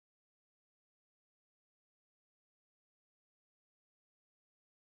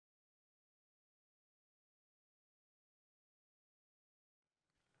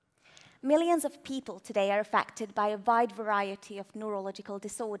Millions of people today are affected by a wide variety of neurological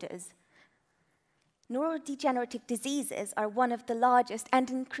disorders. Neurodegenerative diseases are one of the largest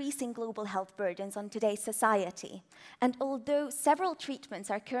and increasing global health burdens on today's society. And although several treatments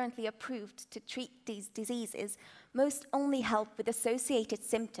are currently approved to treat these diseases, most only help with associated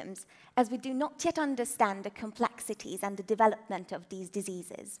symptoms, as we do not yet understand the complexities and the development of these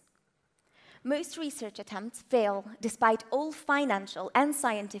diseases. Most research attempts fail despite all financial and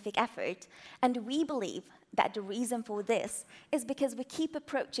scientific effort, and we believe that the reason for this is because we keep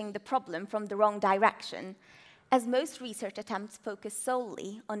approaching the problem from the wrong direction, as most research attempts focus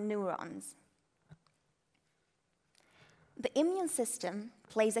solely on neurons. The immune system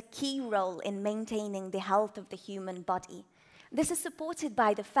plays a key role in maintaining the health of the human body. This is supported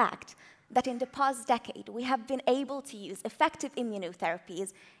by the fact that in the past decade, we have been able to use effective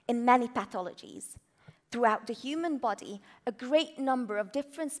immunotherapies in many pathologies. Throughout the human body, a great number of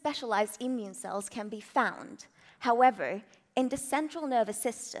different specialized immune cells can be found. However, in the central nervous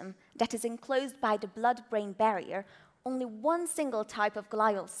system that is enclosed by the blood-brain barrier, only one single type of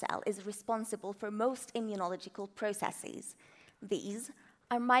glial cell is responsible for most immunological processes. These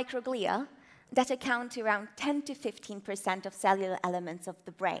are microglia that account to around 10 to 15% of cellular elements of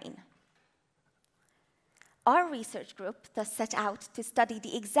the brain. Our research group thus set out to study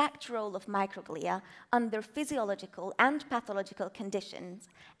the exact role of microglia under physiological and pathological conditions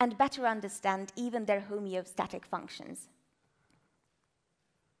and better understand even their homeostatic functions.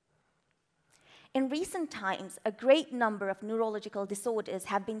 In recent times, a great number of neurological disorders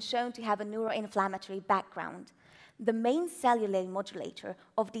have been shown to have a neuroinflammatory background. The main cellular modulator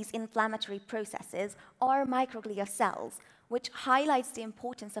of these inflammatory processes are microglia cells, which highlights the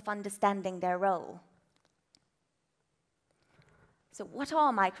importance of understanding their role. So what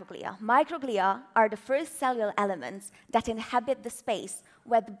are microglia? Microglia are the first cellular elements that inhabit the space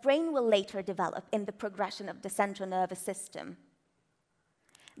where the brain will later develop in the progression of the central nervous system.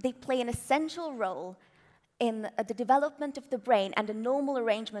 They play an essential role in the development of the brain and the normal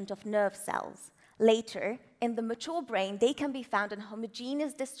arrangement of nerve cells. Later, in the mature brain, they can be found in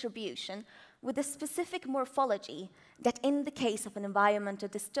homogeneous distribution with a specific morphology that, in the case of an environmental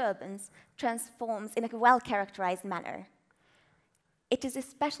disturbance, transforms in a well-characterized manner. It is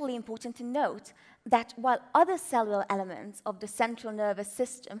especially important to note that while other cellular elements of the central nervous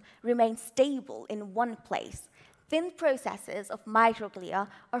system remain stable in one place, thin processes of microglia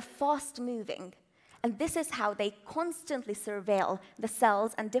are fast-moving, and this is how they constantly surveil the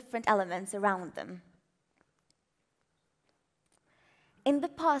cells and different elements around them. In the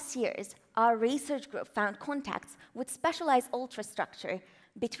past years, our research group found contacts with specialized ultrastructure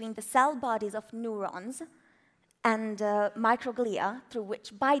between the cell bodies of neurons and microglia through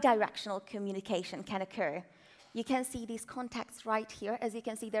which bidirectional communication can occur. You can see these contacts right here. As you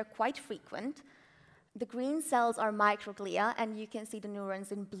can see, they're quite frequent. The green cells are microglia, and you can see the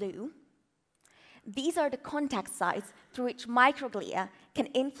neurons in blue. These are the contact sites through which microglia can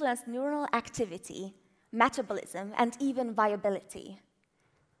influence neuronal activity, metabolism, and even viability.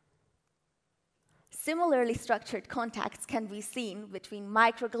 Similarly structured contacts can be seen between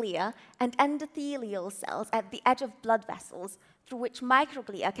microglia and endothelial cells at the edge of blood vessels, through which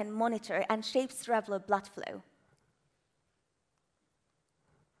microglia can monitor and shape cerebral blood flow.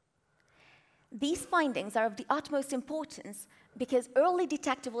 These findings are of the utmost importance because early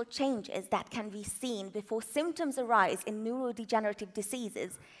detectable changes that can be seen before symptoms arise in neurodegenerative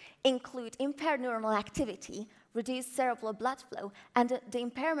diseases include impaired neuronal activity, reduced cerebral blood flow, and the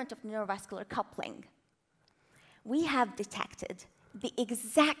impairment of neurovascular coupling. We have detected the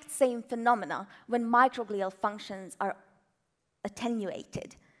exact same phenomena when microglial functions are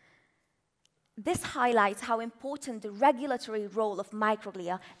attenuated. This highlights how important the regulatory role of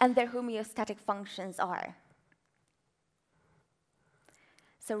microglia and their homeostatic functions are.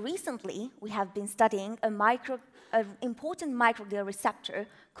 So recently, we have been studying an important microglial receptor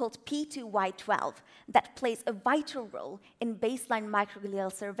called P2Y12 that plays a vital role in baseline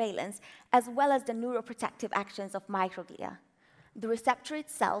microglial surveillance, as well as the neuroprotective actions of microglia. The receptor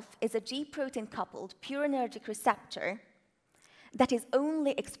itself is a G-protein-coupled purinergic receptor that is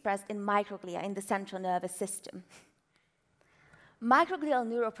only expressed in microglia in the central nervous system. Microglial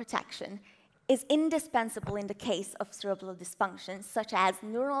neuroprotection is indispensable in the case of cerebral dysfunction, such as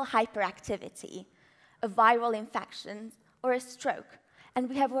neuronal hyperactivity, a viral infection, or a stroke. And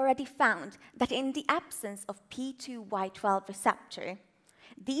we have already found that in the absence of P2Y12 receptor,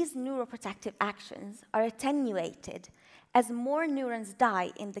 these neuroprotective actions are attenuated as more neurons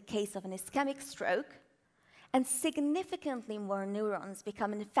die in the case of an ischemic stroke, and significantly more neurons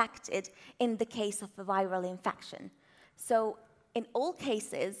become infected in the case of a viral infection. So in all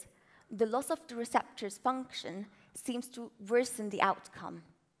cases, the loss of the receptor's function seems to worsen the outcome.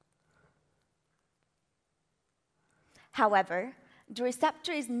 However, the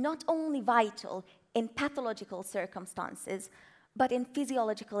receptor is not only vital in pathological circumstances, but in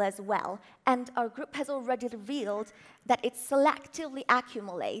physiological as well, and our group has already revealed that it selectively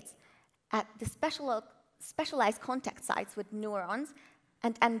accumulates at the specialized contact sites with neurons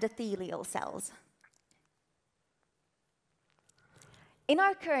and endothelial cells. In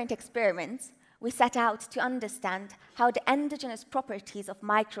our current experiments, we set out to understand how the endogenous properties of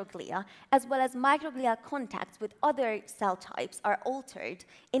microglia, as well as microglial contacts with other cell types, are altered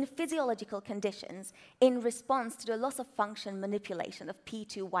in physiological conditions in response to the loss of function manipulation of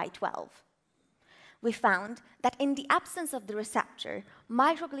P2Y12. We found that in the absence of the receptor,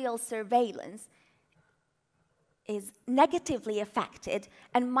 microglial surveillance is negatively affected,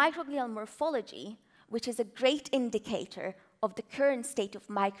 and microglial morphology, which is a great indicator of the current state of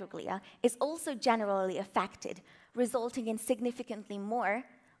microglia, is also generally affected, resulting in significantly more,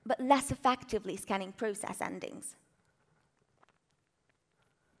 but less effectively scanning process endings.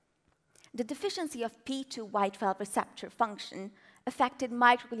 The deficiency of P2Y12 receptor function affected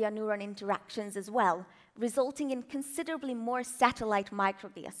microglia neuron interactions as well, resulting in considerably more satellite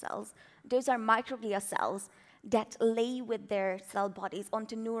microglia cells. Those are microglia cells that lay with their cell bodies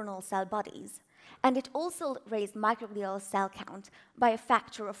onto neuronal cell bodies. And it also raised microglial cell count by a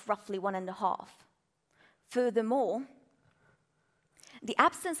factor of roughly 1.5. Furthermore, the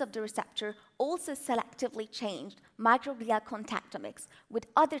absence of the receptor also selectively changed microglial contactomics with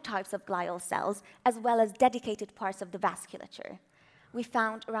other types of glial cells, as well as dedicated parts of the vasculature. We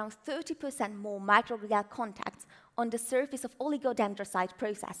found around 30% more microglial contacts on the surface of oligodendrocyte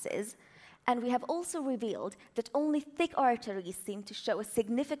processes, and we have also revealed that only thick arteries seem to show a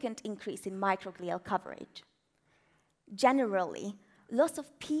significant increase in microglial coverage. Generally, loss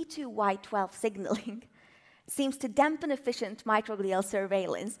of P2Y12 signaling seems to dampen efficient microglial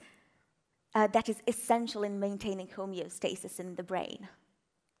surveillance that is essential in maintaining homeostasis in the brain.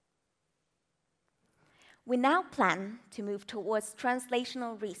 We now plan to move towards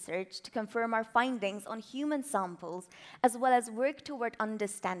translational research to confirm our findings on human samples, as well as work toward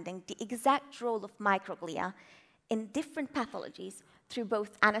understanding the exact role of microglia in different pathologies through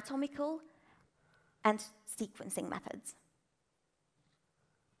both anatomical and sequencing methods.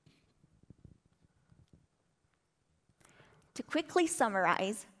 To quickly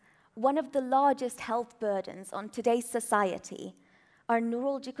summarize, one of the largest health burdens on today's society are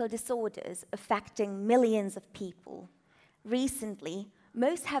neurological disorders affecting millions of people. Recently,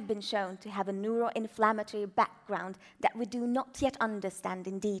 most have been shown to have a neuroinflammatory background that we do not yet understand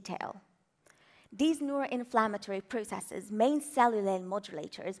in detail. These neuroinflammatory processes' main cellular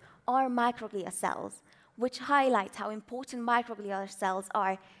modulators are microglia cells, which highlights how important microglial cells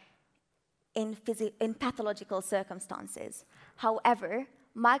are in pathological circumstances. However,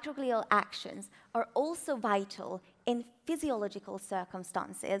 microglial actions are also vital in physiological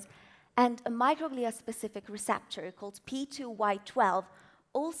circumstances, and a microglia-specific receptor called P2Y12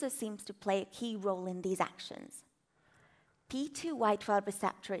 also seems to play a key role in these actions. P2Y12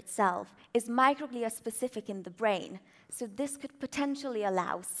 receptor itself is microglia-specific in the brain, so this could potentially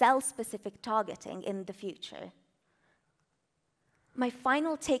allow cell-specific targeting in the future. My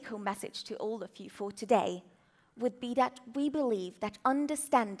final take-home message to all of you for today would be that we believe that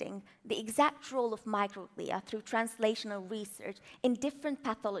understanding the exact role of microglia through translational research in different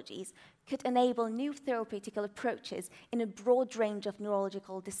pathologies could enable new therapeutical approaches in a broad range of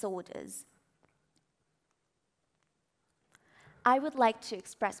neurological disorders. I would like to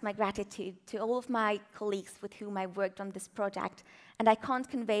express my gratitude to all of my colleagues with whom I worked on this project, and I can't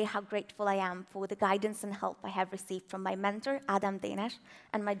convey how grateful I am for the guidance and help I have received from my mentor, Adam Dénes,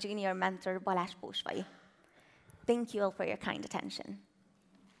 and my junior mentor, Balázs Pósvai. Thank you all for your kind attention.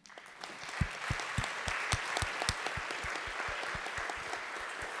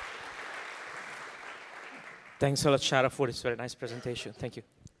 Thanks a lot, Sára, for this very nice presentation. Thank you.